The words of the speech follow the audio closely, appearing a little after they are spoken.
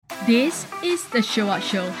This is the Show Up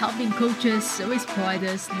Show, helping coaches, service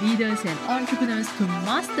providers, leaders, and entrepreneurs to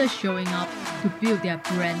master showing up to build their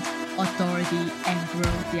brand, authority, and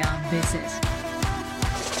grow their business.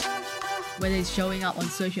 Whether it's showing up on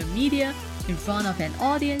social media, in front of an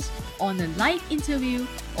audience, on a live interview,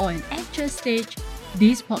 or an actual stage,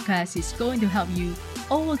 this podcast is going to help you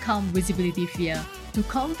overcome visibility fear to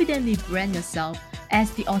confidently brand yourself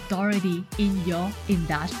as the authority in your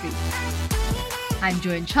industry. I'm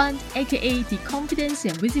Joanne Chant, aka the Confidence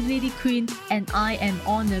and Visibility Queen, and I am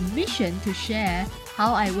on a mission to share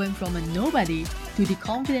how I went from a nobody to the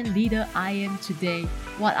confident leader I am today,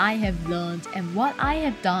 what I have learned, and what I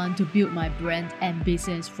have done to build my brand and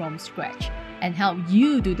business from scratch, and help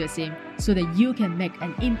you do the same so that you can make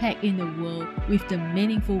an impact in the world with the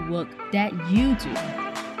meaningful work that you do.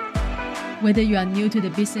 Whether you are new to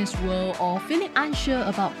the business world or feeling unsure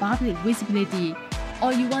about public visibility,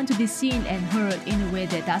 or you want to be seen and heard in a way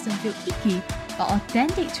that doesn't feel icky but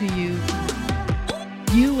authentic to you,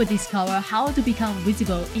 you will discover how to become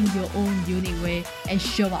visible in your own unique way and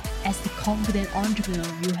show up as the confident entrepreneur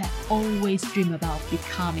you have always dreamed about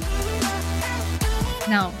becoming.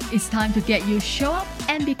 Now, it's time to get you show up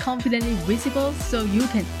and be confidently visible so you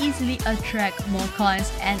can easily attract more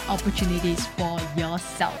clients and opportunities for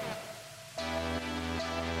yourself.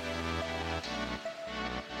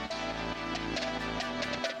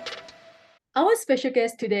 Our special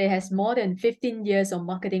guest today has more than 15 years of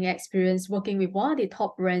marketing experience working with one of the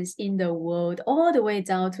top brands in the world, all the way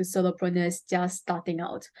down to solopreneurs just starting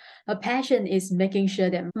out. Her passion is making sure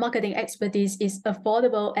that marketing expertise is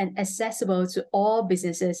affordable and accessible to all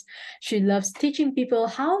businesses. She loves teaching people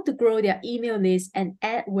how to grow their email list and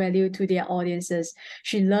add value to their audiences.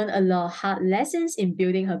 She learned a lot of hard lessons in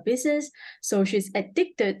building her business, so she's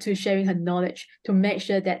addicted to sharing her knowledge to make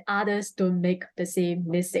sure that others don't make the same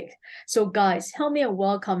mistake. So guys, help me in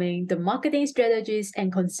welcoming the marketing strategist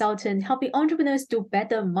and consultant helping entrepreneurs do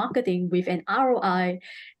better marketing with an ROI,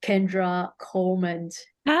 Kendra Corman.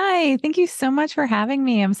 Hi, thank you so much for having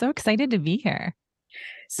me. I'm so excited to be here.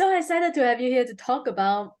 So excited to have you here to talk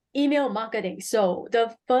about email marketing. So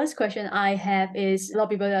the first question I have is, a lot of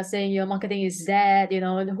people are saying your marketing is dead,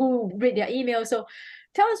 who read their email. So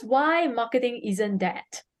tell us why marketing isn't dead.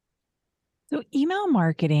 So email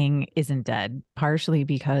marketing isn't dead, partially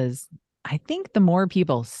because I think the more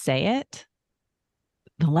people say it,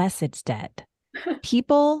 the less it's dead.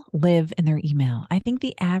 People live in their email. I think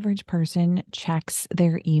the average person checks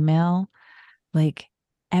their email like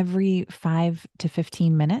every 5 to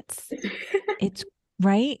 15 minutes. It's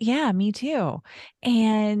right. Yeah, me too.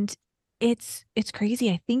 And it's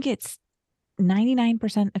crazy. I think it's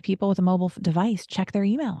 99% of people with a mobile device check their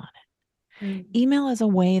email on it. Email is a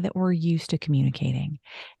way that we're used to communicating.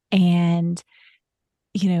 And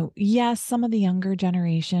yes, some of the younger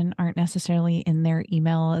generation aren't necessarily in their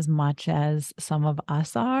email as much as some of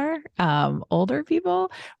us are, older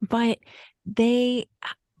people, but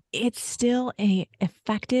it's still a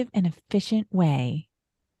effective and efficient way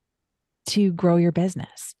to grow your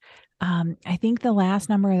business. I think the last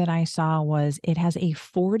number that I saw was it has a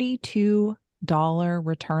 $42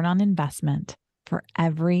 return on investment for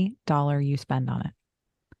every dollar you spend on it.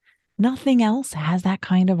 Nothing else has that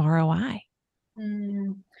kind of ROI.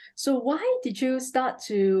 So why did you start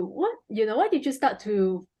to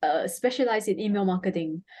specialize in email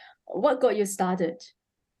marketing? What got you started?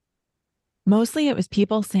 Mostly it was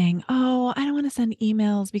people saying, oh, I don't want to send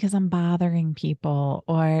emails because I'm bothering people.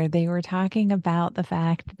 Or they were talking about the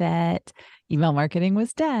fact that email marketing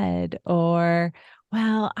was dead. Or,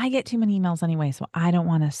 well, I get too many emails anyway, so I don't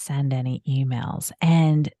want to send any emails.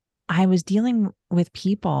 And I was dealing with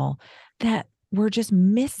people that were just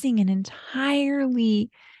missing an entirely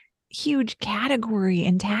huge category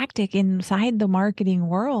and tactic inside the marketing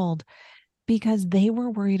world because they were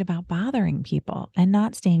worried about bothering people and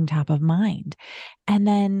not staying top of mind. And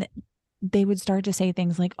then they would start to say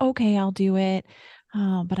things like, okay, I'll do it.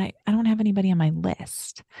 But I don't have anybody on my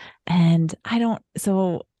list. And I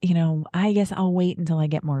guess I'll wait until I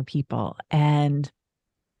get more people. And it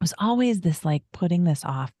was always this like putting this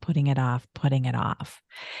off, putting it off, putting it off.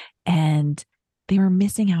 And they were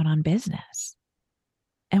missing out on business.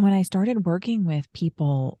 And when I started working with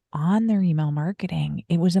people on their email marketing,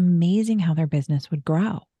 it was amazing how their business would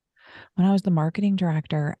grow. When I was the marketing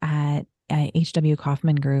director at H.W.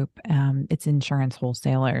 Kaufman Group, it's insurance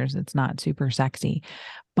wholesalers. It's not super sexy.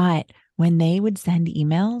 But when they would send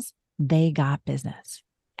emails, they got business.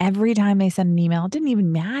 Every time they sent an email, it didn't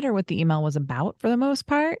even matter what the email was about for the most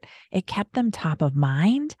part. It kept them top of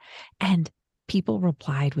mind and people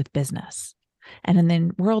replied with business. And in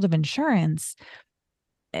the world of insurance,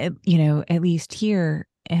 at least here,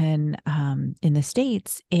 in the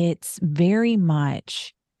States, it's very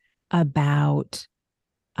much about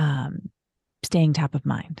staying top of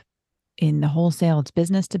mind. In the wholesale, it's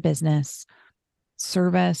business to business,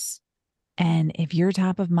 service. And if you're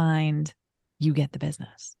top of mind, you get the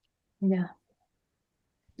business. Yeah.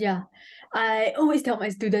 Yeah. I always tell my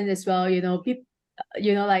students as well,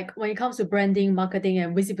 like when it comes to branding, marketing,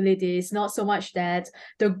 and visibility, it's not so much that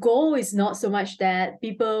the goal is not so much that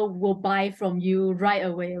people will buy from you right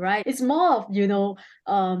away, right? It's more of,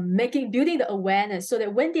 building the awareness so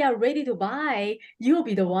that when they are ready to buy, you'll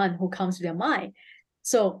be the one who comes to their mind.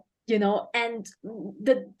 So, and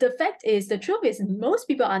the fact is, the truth is, most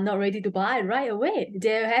people are not ready to buy right away.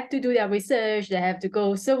 They have to do their research, they have to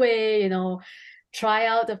go survey, try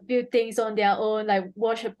out a few things on their own, like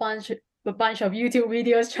watch a bunch of YouTube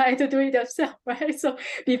videos, trying to do it themselves, right? So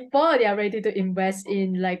before they are ready to invest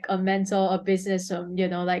in like a mentor, a business,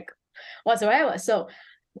 like whatsoever. So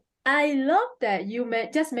I love that you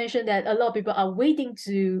just mentioned that a lot of people are waiting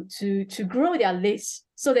to grow their list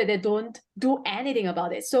so that they don't do anything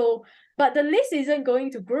about it. So, but the list isn't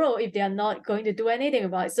going to grow if they are not going to do anything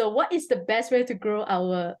about it. So what is the best way to grow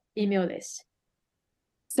our email list?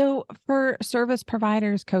 So, for service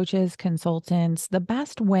providers, coaches, consultants, the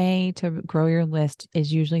best way to grow your list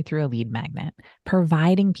is usually through a lead magnet,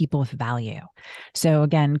 providing people with value. So,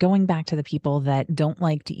 again, going back to the people that don't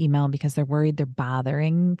like to email because they're worried they're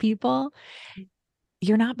bothering people,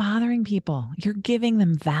 you're not bothering people, you're giving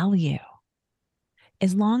them value.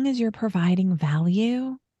 As long as you're providing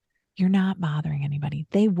value, you're not bothering anybody.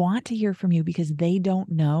 They want to hear from you because they don't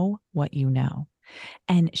know what you know.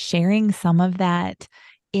 And sharing some of that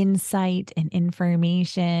insight and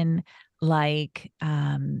information, like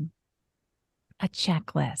a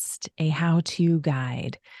checklist, a how-to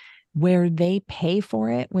guide, where they pay for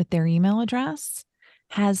it with their email address,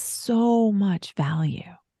 has so much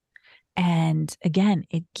value. And again,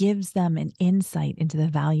 it gives them an insight into the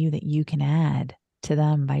value that you can add to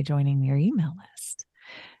them by joining your email list.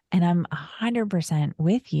 And I'm 100%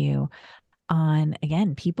 with you on,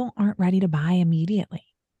 again, people aren't ready to buy immediately.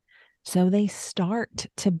 So they start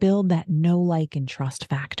to build that know, like, and trust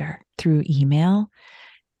factor through email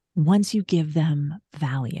once you give them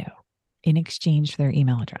value in exchange for their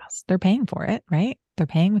email address. They're paying for it, right? They're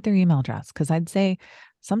paying with their email address. Because I'd say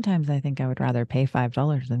sometimes I think I would rather pay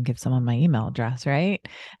 $5 than give someone my email address, right?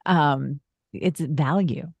 It's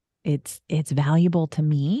value. It's valuable to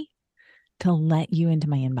me to let you into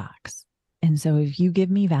my inbox. And so if you give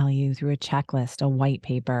me value through a checklist, a white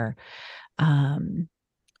paper,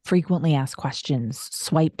 frequently asked questions,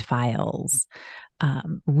 swiped files,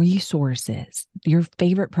 resources, your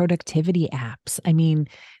favorite productivity apps. I mean,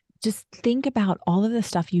 just think about all of the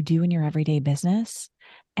stuff you do in your everyday business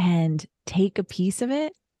and take a piece of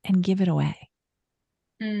it and give it away.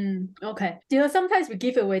 Okay. Sometimes we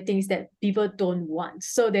give away things that people don't want.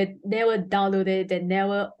 So they never download it, they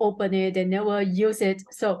never open it, they never use it.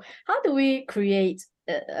 So how do we create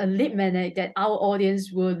a lead magnet that our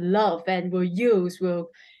audience will love and will use,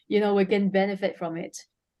 we can benefit from it?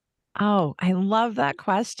 Oh, I love that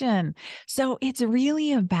question. So it's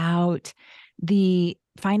really about the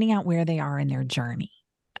finding out where they are in their journey.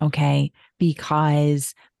 Okay.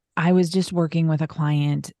 Because I was just working with a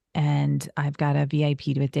client and I've got a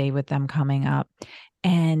VIP day with them coming up,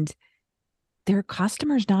 and their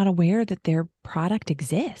customer's not aware that their product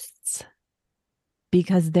exists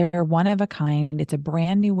because they're one of a kind. It's a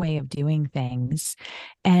brand new way of doing things.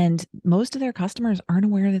 And most of their customers aren't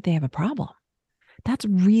aware that they have a problem. That's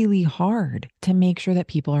really hard to make sure that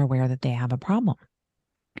people are aware that they have a problem.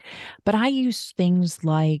 But I use things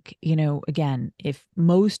like, again, if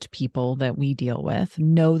most people that we deal with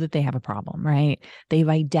know that they have a problem, right? They've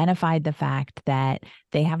identified the fact that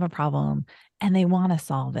they have a problem and they want to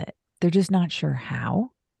solve it. They're just not sure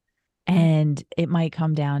how. And it might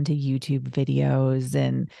come down to YouTube videos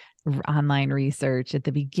and online research at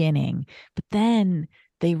the beginning, but then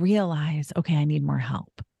they realize, okay, I need more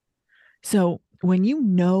help. So when you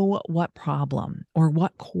know what problem or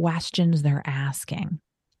what questions they're asking,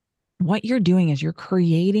 what you're doing is you're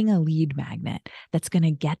creating a lead magnet that's going to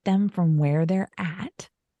get them from where they're at,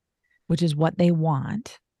 which is what they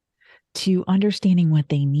want, to understanding what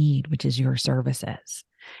they need, which is your services.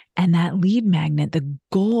 And that lead magnet, the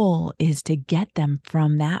goal is to get them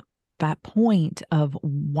from that point of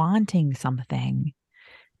wanting something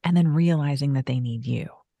and then realizing that they need you.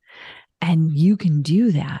 And you can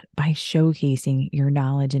do that by showcasing your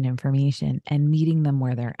knowledge and information and meeting them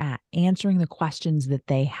where they're at, answering the questions that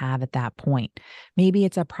they have at that point. Maybe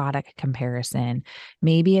it's a product comparison.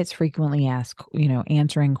 Maybe it's frequently asked,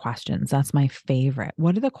 answering questions. That's my favorite.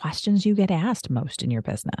 What are the questions you get asked most in your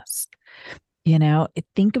business?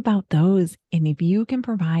 Think about those. And if you can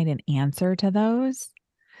provide an answer to those,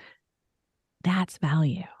 that's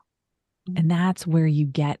value. And that's where you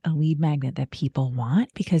get a lead magnet that people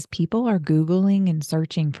want, because people are Googling and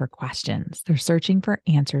searching for questions. They're searching for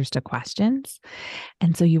answers to questions.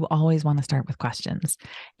 And so you always want to start with questions.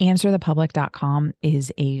 Answerthepublic.com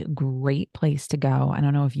is a great place to go. I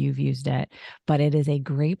don't know if you've used it, but it is a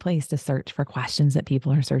great place to search for questions that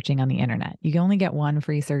people are searching on the internet. You can only get one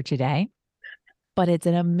free search a day, but it's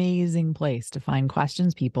an amazing place to find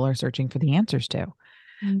questions people are searching for the answers to.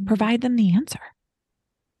 Provide them the answer.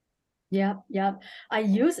 Yeah. I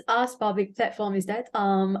use Ask Public platform. Is that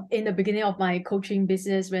in the beginning of my coaching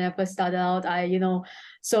business, when I first started out,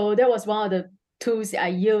 so that was one of the tools that I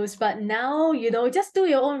use. But now, just do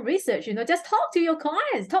your own research, just talk to your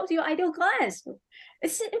clients, talk to your ideal clients.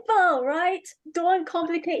 It's simple, right? Don't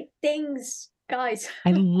complicate things, guys.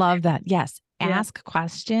 I love that. Yes. Ask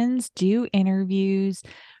questions, do interviews.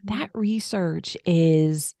 That research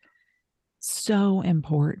is so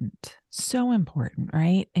important. So important,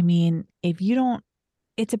 right? I mean, if you don't,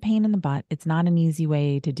 it's a pain in the butt. It's not an easy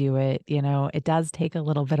way to do it. It does take a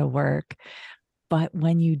little bit of work, but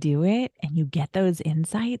when you do it and you get those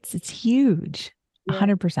insights, it's huge.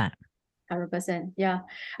 100%. 100%. Yeah.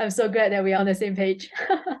 I'm so glad that we are on the same page.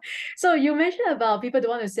 So you mentioned about people don't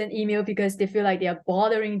want to send email because they feel like they are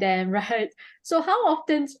bothering them, right? So how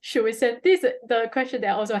often should we send, this is the question that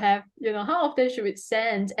I also have, how often should we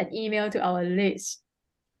send an email to our list?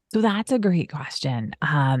 So that's a great question.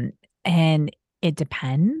 And it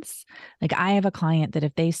depends. Like, I have a client that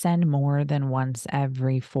if they send more than once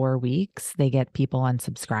every 4 weeks, they get people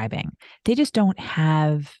unsubscribing. They just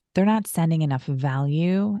they're not sending enough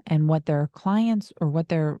value, and what their clients or what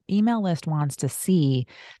their email list wants to see,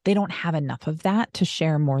 they don't have enough of that to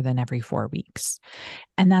share more than every 4 weeks.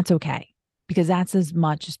 And that's okay, because that's as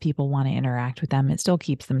much as people want to interact with them. It still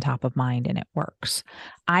keeps them top of mind and it works.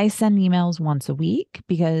 I send emails once a week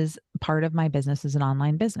because part of my business is an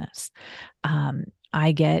online business.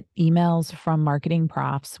 I get emails from Marketing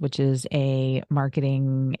Profs, which is a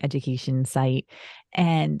marketing education site,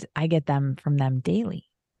 and I get them from them daily.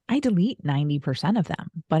 I delete 90% of them,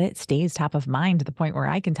 but it stays top of mind to the point where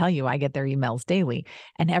I can tell you I get their emails daily.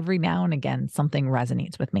 And every now and again, something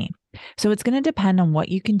resonates with me. So it's going to depend on what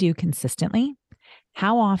you can do consistently,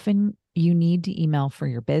 how often you need to email for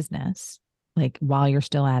your business, like while you're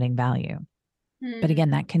still adding value. But again,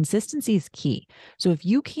 that consistency is key. So if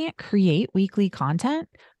you can't create weekly content,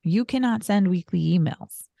 you cannot send weekly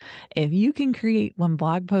emails. If you can create 1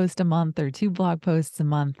 blog post a month or 2 blog posts a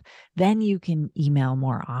month, then you can email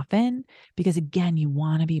more often, because again, you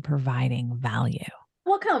want to be providing value.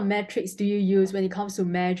 What kind of metrics do you use when it comes to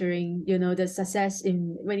measuring, the success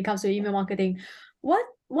when it comes to email marketing? What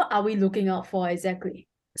are we looking out for exactly?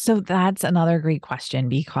 So that's another great question,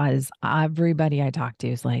 because everybody I talk to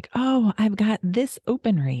is like, oh, I've got this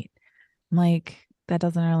open rate. I'm like, that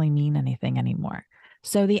doesn't really mean anything anymore.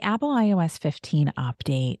 So the Apple iOS 15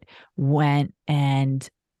 update went and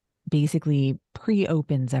basically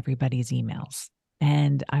pre-opens everybody's emails.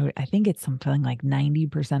 And I think it's something like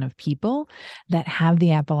 90% of people that have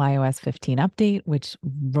the Apple iOS 15 update, which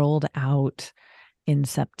rolled out in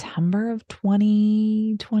September of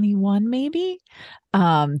 2021, maybe.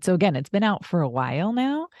 So again, it's been out for a while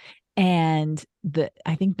now. And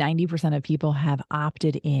I think 90% of people have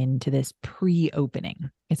opted into this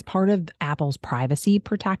pre-opening. It's part of Apple's privacy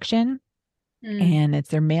protection. And it's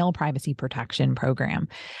their mail privacy protection program.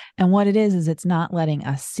 And what it is it's not letting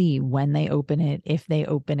us see when they open it, if they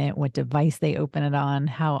open it, what device they open it on,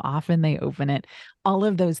 how often they open it, all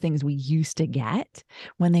of those things we used to get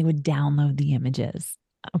when they would download the images.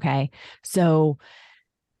 Okay. So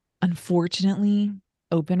unfortunately,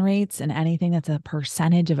 open rates and anything that's a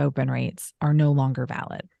percentage of open rates are no longer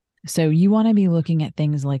valid. So you want to be looking at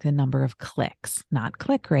things like the number of clicks, not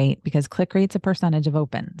click rate, because click rate's a percentage of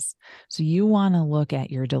opens. So you want to look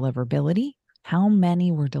at your deliverability, how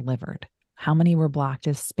many were delivered, how many were blocked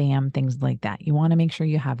as spam, things like that. You want to make sure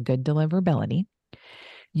you have good deliverability.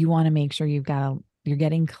 You want to make sure you're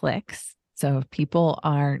getting clicks. So if people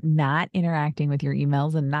are not interacting with your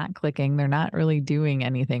emails and not clicking, they're not really doing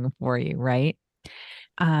anything for you, right?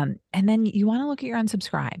 And then you want to look at your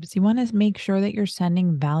unsubscribes. You want to make sure that you're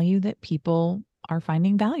sending value that people are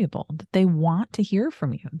finding valuable, that they want to hear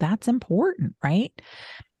from you. That's important, right?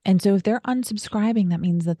 And so if they're unsubscribing, that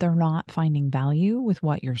means that they're not finding value with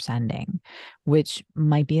what you're sending, which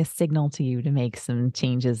might be a signal to you to make some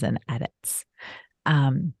changes and edits.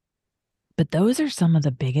 Um, but those are some of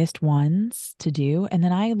the biggest ones to do. And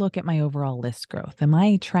then I look at my overall list growth. Am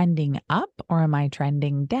I trending up or am I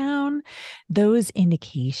trending down? Those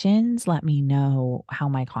indications let me know how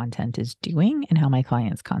my content is doing and how my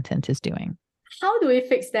clients' content is doing. How do we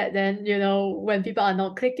fix that then? When people are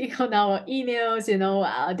not clicking on our emails,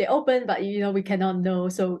 they open, but we cannot know.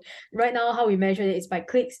 So right now, how we measure it is by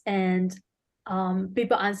clicks and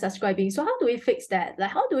people unsubscribing. So how do we fix that?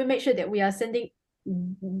 Like, how do we make sure that we are sending?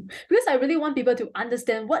 Because I really want people to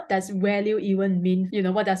understand, what does value even mean?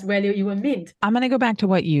 What does value even mean? I'm going to go back to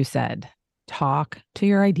what you said. Talk to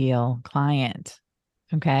your ideal client.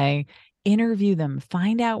 Okay. Interview them,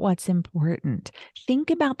 find out what's important.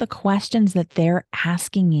 Think about the questions that they're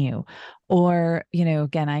asking you. Or,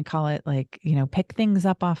 again, I call it like, pick things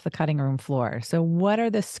up off the cutting room floor. So what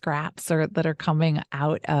are the scraps that are coming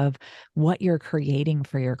out of what you're creating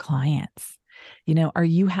for your clients? Are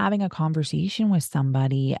you having a conversation with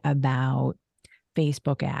somebody about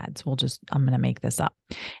Facebook ads? I'm going to make this up.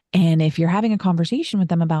 And if you're having a conversation with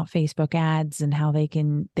them about Facebook ads and how they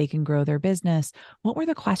can grow their business, what were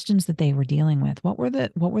the questions that they were dealing with? What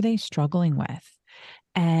were they struggling with?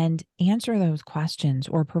 And answer those questions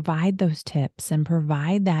or provide those tips and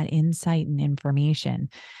provide that insight and information.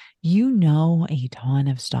 You know a ton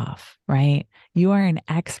of stuff, right? You are an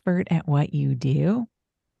expert at what you do.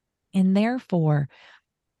 And therefore,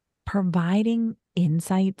 providing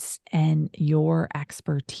insights and your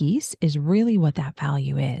expertise is really what that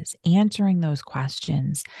value is. Answering those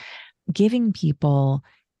questions, giving people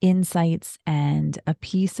insights and a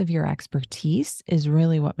piece of your expertise is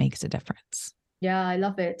really what makes a difference. Yeah, I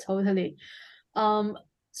love it. Totally.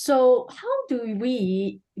 So how do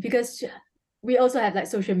we, because we also have like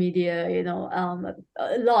social media,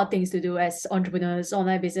 a lot of things to do as entrepreneurs,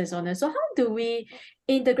 online business owners. So how do we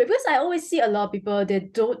integrate? Because I always see a lot of people,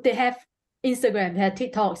 they have Instagram, they have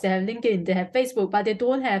TikToks, they have LinkedIn, they have Facebook, but they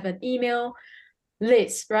don't have an email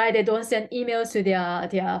list, right? They don't send emails to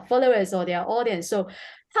their followers or their audience. So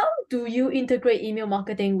how do you integrate email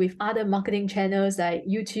marketing with other marketing channels like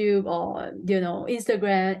YouTube or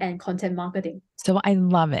Instagram and content marketing? So I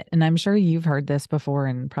love it. And I'm sure you've heard this before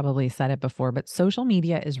and probably said it before, but social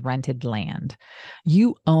media is rented land.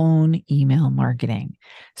 You own email marketing.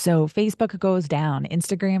 So Facebook goes down,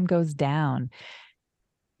 Instagram goes down.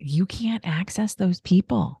 You can't access those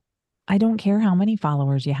people. I don't care how many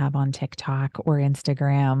followers you have on TikTok or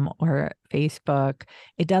Instagram or Facebook.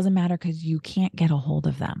 It doesn't matter because you can't get a hold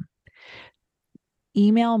of them.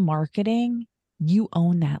 Email marketing, you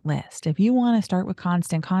own that list. If you want to start with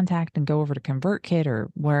Constant Contact and go over to ConvertKit or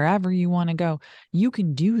wherever you want to go, you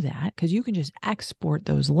can do that because you can just export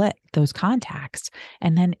those contacts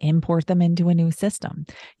and then import them into a new system.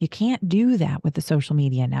 You can't do that with the social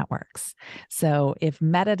media networks. So if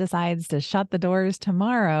Meta decides to shut the doors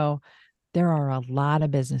tomorrow, there are a lot of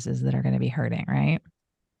businesses that are going to be hurting, right?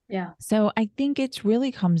 Yeah. So I think it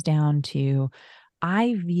really comes down to,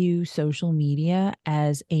 I view social media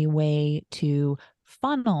as a way to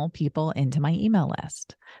funnel people into my email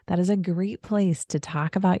list. That is a great place to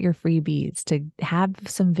talk about your freebies, to have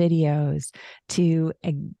some videos,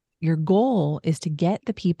 your goal is to get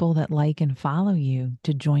the people that like and follow you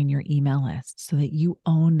to join your email list so that you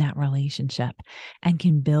own that relationship and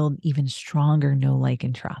can build even stronger know, like,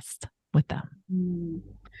 and trust with them.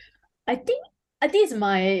 I think it's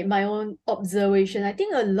my own observation. I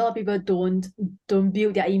think a lot of people don't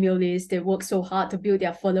build their email list. They work so hard to build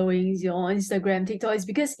their followings, on Instagram, TikTok. It's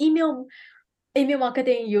because email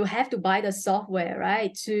marketing, you have to buy the software,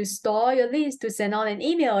 right, to store your list, to send out an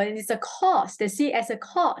email, and it's a cost. They see it as a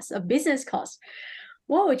cost, a business cost.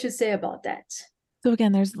 What would you say about that? So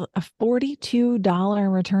again, there's a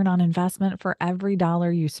 $42 return on investment for every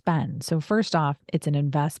dollar you spend. So first off, it's an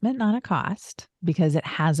investment, not a cost, because it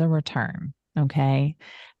has a return. Okay.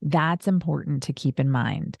 That's important to keep in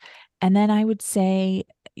mind. And then I would say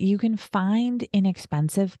you can find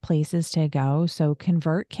inexpensive places to go. So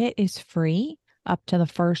ConvertKit is free up to the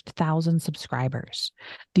first 1,000 subscribers.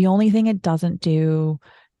 The only thing it doesn't do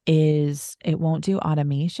is it won't do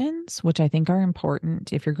automations, which I think are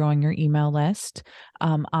important if you're growing your email list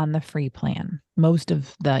on the free plan. Most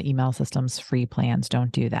of the email systems free plans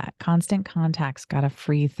don't do that. Constant Contact's got a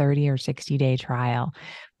free 30 or 60-day trial.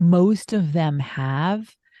 Most of them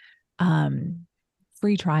have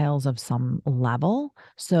free trials of some level.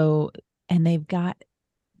 So, and they've got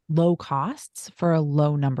low costs for a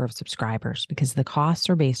low number of subscribers, because the costs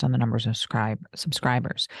are based on the numbers of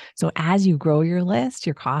subscribers. So as you grow your list,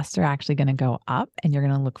 your costs are actually going to go up, and you're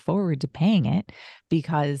going to look forward to paying it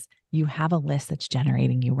because you have a list that's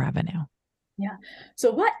generating you revenue. Yeah.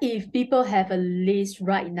 So what if people have a list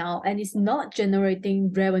right now and it's not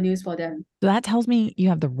generating revenues for them? So that tells me you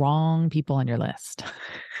have the wrong people on your list.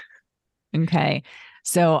 Okay.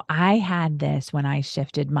 So I had this when I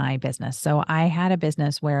shifted my business. So I had a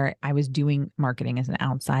business where I was doing marketing as an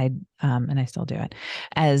outside, and I still do it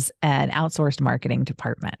as an outsourced marketing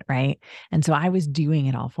department, right? And so I was doing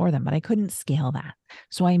it all for them, but I couldn't scale that.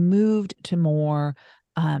 So I moved to more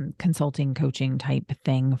consulting, coaching type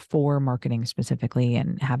thing for marketing specifically,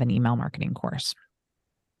 and have an email marketing course.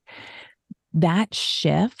 That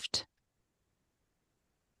shift,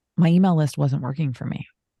 my email list wasn't working for me.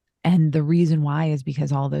 And the reason why is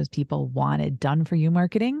because all those people wanted done for you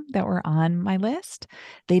marketing that were on my list.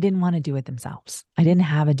 They didn't want to do it themselves. I didn't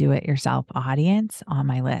have a do it yourself audience on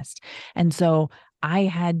my list. And so I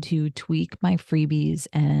had to tweak my freebies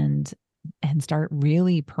and start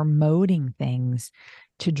really promoting things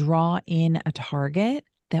to draw in a target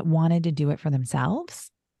that wanted to do it for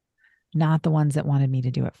themselves, not the ones that wanted me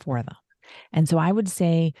to do it for them. And so I would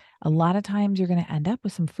say a lot of times you're going to end up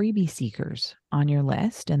with some freebie seekers on your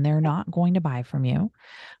list, and they're not going to buy from you.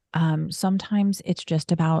 Sometimes it's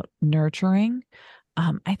just about nurturing.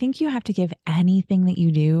 I think you have to give anything that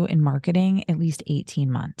you do in marketing at least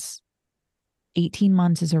 18 months. 18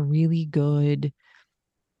 months is a really good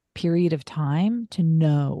period of time to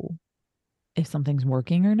know if something's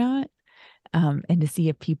working or not, and to see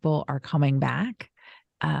if people are coming back.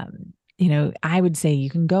 I would say you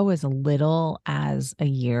can go as little as a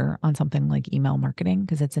year on something like email marketing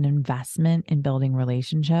because it's an investment in building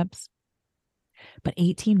relationships. But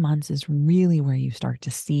 18 months is really where you start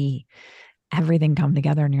to see everything come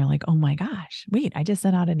together, and you're like, oh my gosh, wait, I just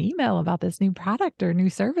sent out an email about this new product or new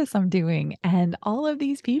service I'm doing, and all of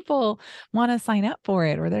these people want to sign up for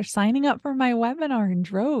it, or they're signing up for my webinar in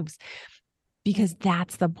droves, because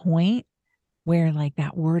that's the point where like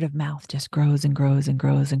that word of mouth just grows and grows and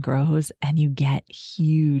grows and grows, and you get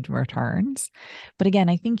huge returns. But again,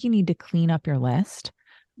 I think you need to clean up your list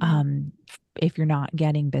if you're not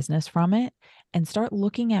getting business from it, and start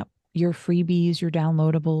looking at your freebies, your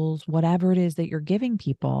downloadables, whatever it is that you're giving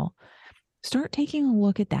people. Start taking a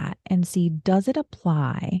look at that and see, does it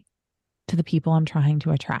apply to the people I'm trying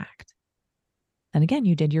to attract? And again,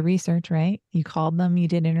 you did your research, right? You called them, you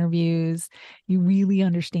did interviews, you really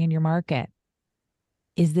understand your market.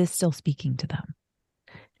 Is this still speaking to them?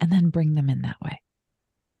 And then bring them in that way.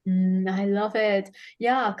 I love it.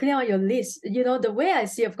 Yeah, clear out your list. The way I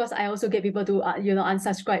see, of course, I also get people to,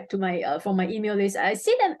 unsubscribe to my from my email list. I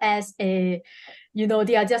see them as they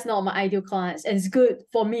are just not my ideal clients, and it's good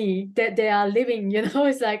for me that they are living.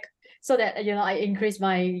 It's like so that I increase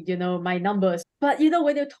my my numbers. But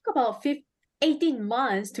when you talk about 18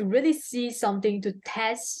 months to really see something, to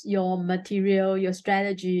test your material, your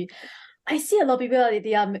strategy, I see a lot of people,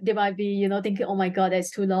 they might be thinking, oh my God, that's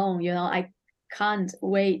too long. I can't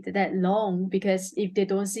wait that long, because if they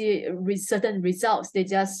don't see certain results, they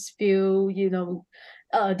just feel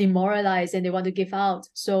demoralized and they want to give out.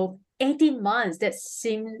 So 18 months, that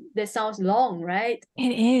sounds long, right?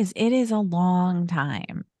 It is a long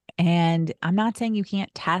time. And I'm not saying you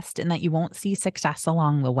can't test and that you won't see success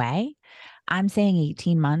along the way. I'm saying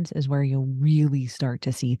 18 months is where you'll really start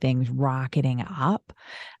to see things rocketing up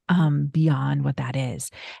beyond what that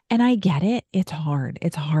is. And I get it. It's hard.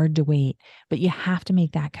 It's hard to wait, but you have to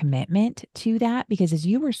make that commitment to that, because as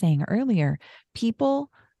you were saying earlier, people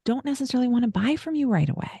don't necessarily want to buy from you right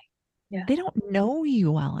away. Yeah. They don't know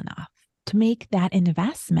you well enough to make that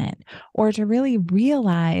investment, or to really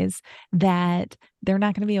realize that they're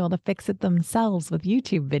not going to be able to fix it themselves with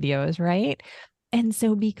YouTube videos, right? And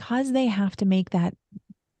so because they have to make that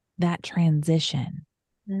transition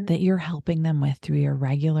that you're helping them with through your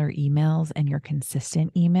regular emails and your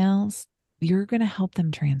consistent emails, you're going to help them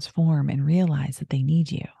transform and realize that they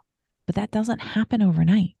need you. But that doesn't happen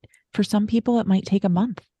overnight. For some people, it might take a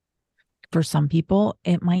month. For some people,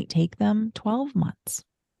 it might take them 12 months.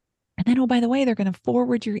 And then, oh, by the way, they're going to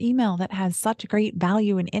forward your email that has such great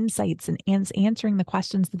value and insights and answering the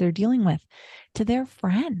questions that they're dealing with to their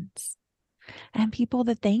friends and people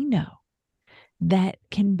that they know that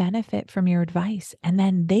can benefit from your advice. And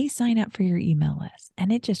then they sign up for your email list,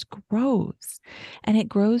 and it just grows. And it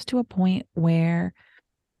grows to a point where,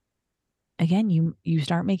 again, you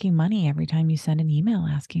start making money every time you send an email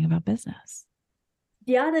asking about business.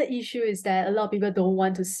 the other issue is that a lot of people don't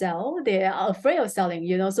want to sell. They are afraid of selling,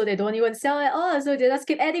 so they don't even sell at all. So they just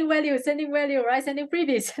keep adding value, sending value, right? Sending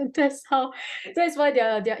freebies. And that's why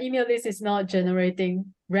their email list is not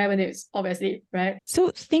generating revenues, obviously, right? So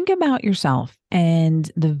think about yourself and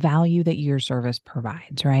the value that your service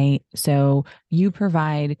provides, right? So you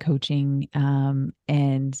provide coaching and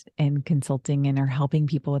consulting and are helping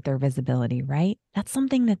people with their visibility, right? That's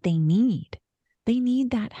something that they need. They need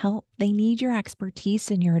that help. They need your expertise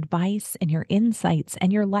and your advice and your insights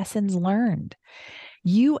and your lessons learned.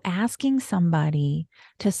 You asking somebody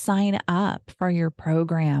to sign up for your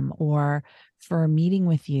program or for a meeting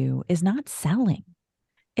with you is not selling.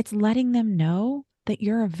 It's letting them know that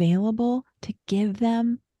you're available to give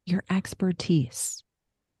them your expertise.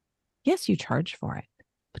 Yes, you charge for it,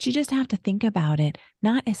 but you just have to think about it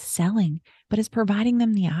not as selling, but as providing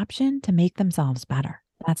them the option to make themselves better.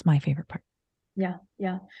 That's my favorite part. Yeah,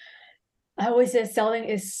 yeah. I always say selling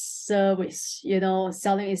is service,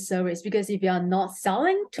 selling is service, because if you are not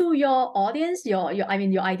selling to your audience, your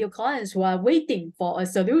ideal clients who are waiting for a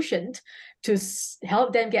solution to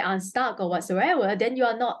help them get unstuck or whatsoever, then you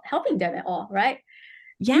are not helping them at all, right?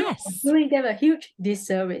 You are Yes. doing them a huge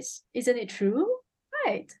disservice. Isn't it true?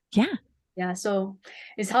 Right. Yeah. Yeah. So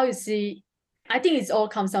it's how you see. I think it all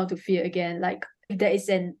comes down to fear again. Like if there is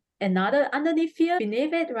another underneath fear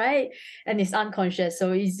beneath it, right? And it's unconscious.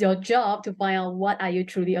 So it's your job to find out what are you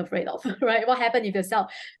truly afraid of, right? What happened if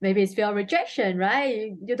yourself? Maybe it's fear of rejection,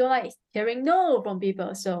 right? You don't like hearing no from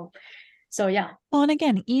people. So yeah. Well, and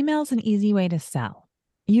again, email's an easy way to sell.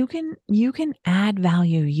 You can add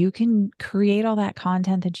value. You can create all that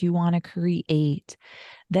content that you want to create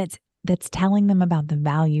that's telling them about the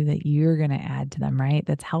value that you're going to add to them, right?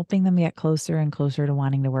 That's helping them get closer and closer to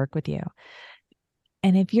wanting to work with you.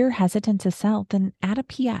 And if you're hesitant to sell, then add a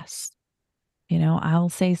PS. I'll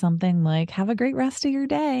say something like, have a great rest of your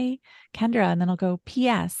day, Kendra. And then I'll go,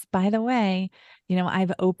 PS, by the way,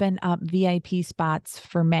 I've opened up VIP spots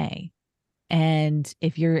for May. And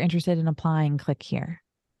if you're interested in applying, click here.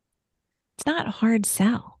 It's not a hard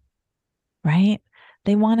sell, right?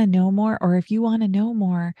 They want to know more, or if you want to know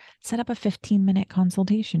more, set up a 15-minute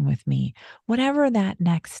consultation with me. Whatever that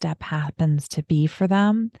next step happens to be for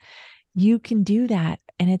them, you can do that.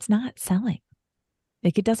 And it's not selling.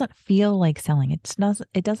 Like, it doesn't feel like selling.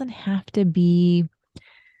 It doesn't have to be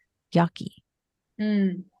yucky.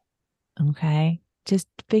 Okay. Just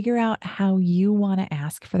figure out how you want to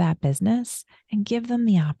ask for that business and give them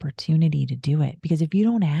the opportunity to do it. Because if you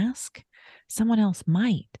don't ask, someone else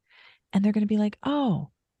might. And they're going to be like, oh,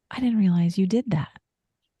 I didn't realize you did that.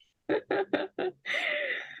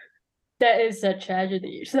 That is a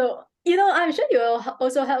tragedy. So, I'm sure you will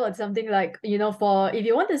also have something like, for if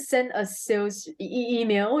you want to send a sales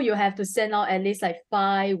email, you have to send out at least like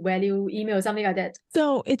 5 value emails, something like that.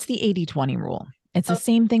 So it's the 80-20 rule. It's the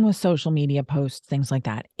same thing with social media posts, things like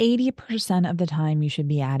that. 80% of the time you should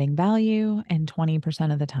be adding value and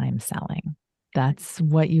 20% of the time selling. That's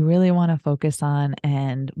what you really want to focus on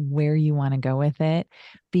and where you want to go with it,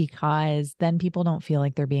 because then people don't feel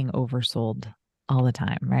like they're being oversold all the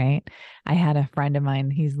time, right? I had a friend of mine,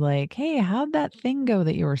 he's like, hey, how'd that thing go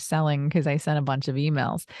that you were selling? Because I sent a bunch of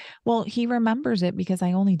emails. Well, he remembers it because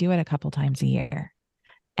I only do it a couple times a year.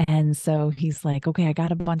 And so he's like, okay, I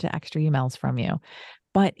got a bunch of extra emails from you.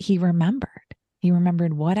 But he remembered. He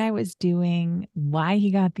remembered what I was doing, why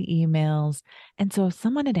he got the emails. And so if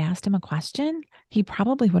someone had asked him a question, he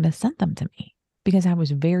probably would have sent them to me because I was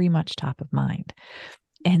very much top of mind.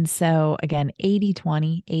 And so again,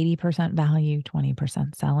 80-20, 80% value,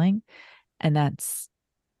 20% selling. And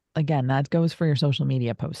that goes for your social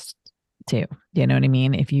media posts too. You know what I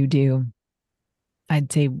mean? If you do,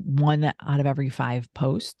 I'd say 1 out of every 5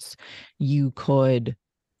 posts, you could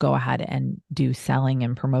go ahead and do selling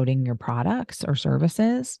and promoting your products or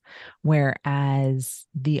services. Whereas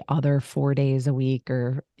the other 4 days a week,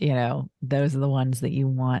 or, those are the ones that you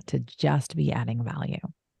want to just be adding value.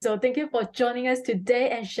 So thank you for joining us today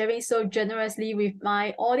and sharing so generously with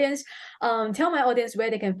my audience. Tell my audience where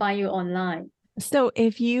they can find you online. So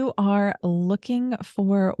if you are looking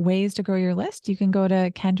for ways to grow your list, you can go to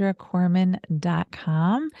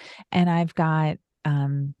kendracorman.com, and I've got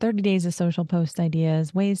 30 days of social post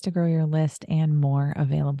ideas, ways to grow your list, and more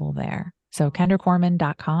available there. So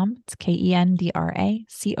kendracorman.com. It's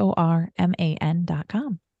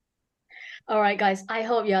KendraCorman.com. Alright guys, I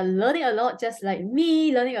hope you're learning a lot just like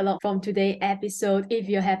me, learning a lot from today's episode. If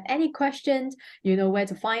you have any questions, you know where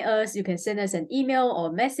to find us. You can send us an email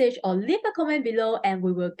or message or leave a comment below and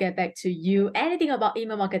we will get back to you. Anything about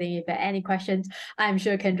email marketing, if you have any questions, I'm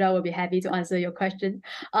sure Kendra will be happy to answer your question.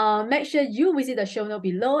 Make sure you visit the show note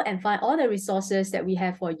below and find all the resources that we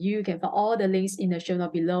have for you. You can find all the links in the show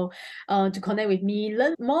note below to connect with me,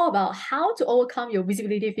 learn more about how to overcome your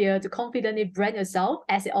visibility fear to confidently brand yourself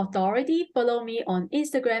as an authority. Follow me on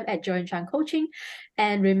Instagram at Joanne Chan Coaching.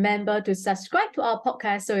 And remember to subscribe to our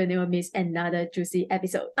podcast so you never miss another juicy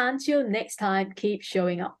episode. Until next time, keep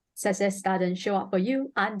showing up. Success doesn't show up for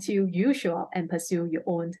you until you show up and pursue your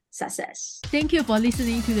own success. Thank you for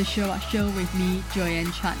listening to the Show Up Show with me,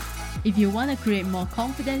 Joanne Chan. If you want to create more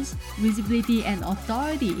confidence, visibility, and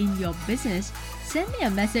authority in your business, send me a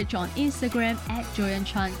message on Instagram at Joanne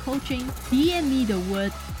Chan Coaching. DM me the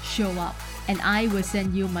word show up, and I will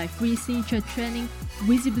send you my free signature training,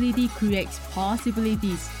 Visibility Creates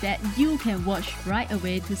Possibilities, that you can watch right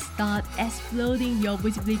away to start exploding your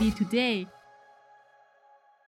visibility today.